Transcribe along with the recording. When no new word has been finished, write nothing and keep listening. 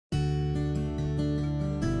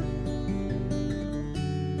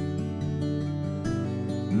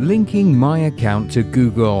Linking my account to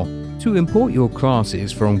Google. To import your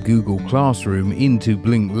classes from Google Classroom into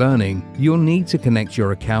BlinkLearning, you'll need to connect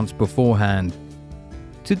your accounts beforehand.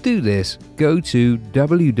 To do this, go to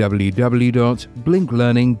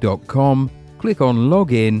www.blinklearning.com, click on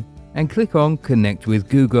Login, and click on Connect with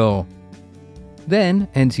Google. Then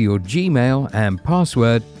enter your Gmail and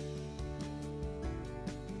password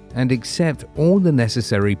and accept all the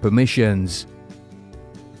necessary permissions.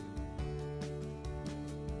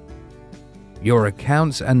 Your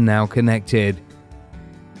accounts are now connected.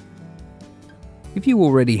 If you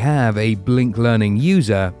already have a BlinkLearning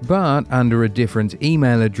user, but under a different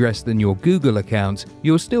email address than your Google account,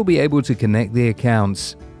 you'll still be able to connect the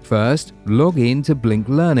accounts. First, log in to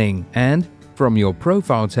BlinkLearning and, from your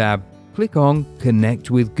Profile tab, click on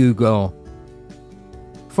Connect with Google.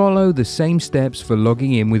 Follow the same steps for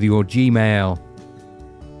logging in with your Gmail.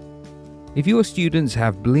 If your students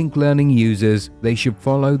have BlinkLearning users, they should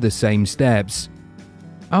follow the same steps.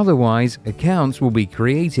 Otherwise, accounts will be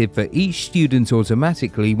created for each student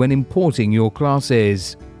automatically when importing your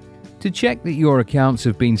classes. To check that your accounts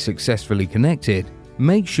have been successfully connected,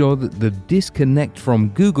 make sure that the Disconnect from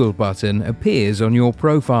Google button appears on your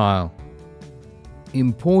profile.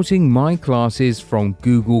 Importing my classes from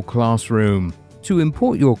Google Classroom. To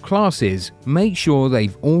import your classes, make sure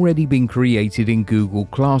they've already been created in Google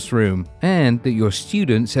Classroom and that your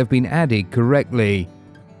students have been added correctly.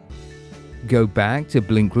 Go back to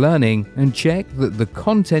BlinkLearning and check that the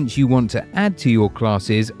contents you want to add to your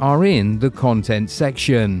classes are in the Content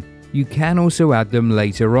section. You can also add them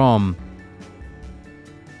later on.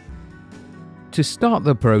 To start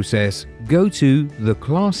the process, go to the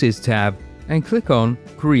Classes tab and click on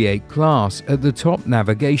Create Class at the top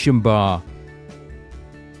navigation bar.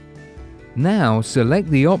 Now select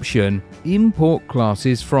the option Import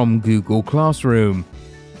Classes from Google Classroom.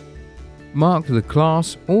 Mark the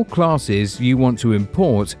class or classes you want to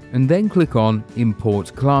import and then click on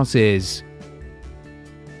Import Classes.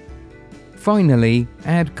 Finally,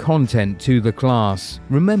 add content to the class.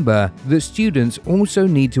 Remember that students also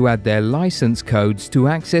need to add their license codes to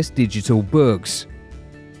access digital books.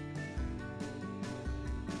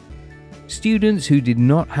 Students who did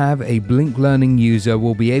not have a BlinkLearning user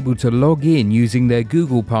will be able to log in using their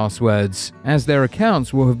Google passwords, as their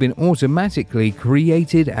accounts will have been automatically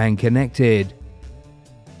created and connected.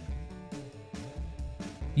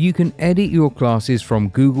 You can edit your classes from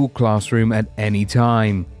Google Classroom at any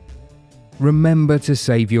time. Remember to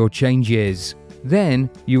save your changes. Then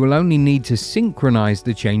you will only need to synchronize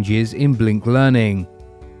the changes in BlinkLearning.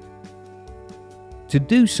 To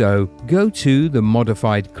do so, go to the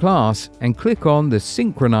modified class and click on the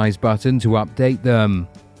Synchronize button to update them.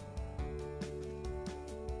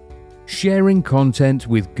 Sharing content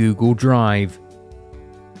with Google Drive.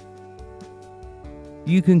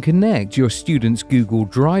 You can connect your students' Google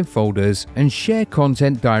Drive folders and share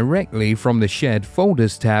content directly from the Shared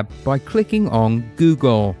Folders tab by clicking on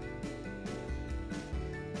Google.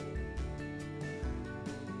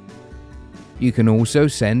 You can also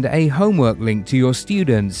send a homework link to your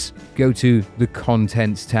students. Go to the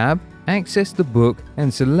Contents tab, access the book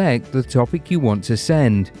and select the topic you want to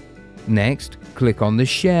send. Next, click on the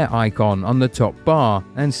Share icon on the top bar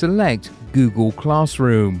and select Google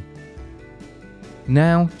Classroom.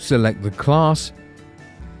 Now select the class,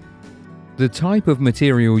 the type of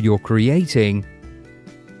material you're creating,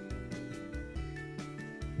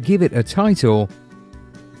 give it a title,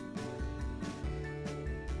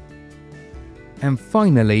 and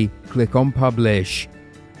finally click on Publish.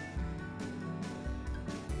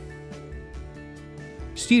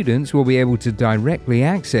 Students will be able to directly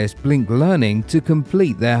access BlinkLearning to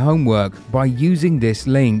complete their homework by using this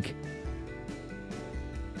link.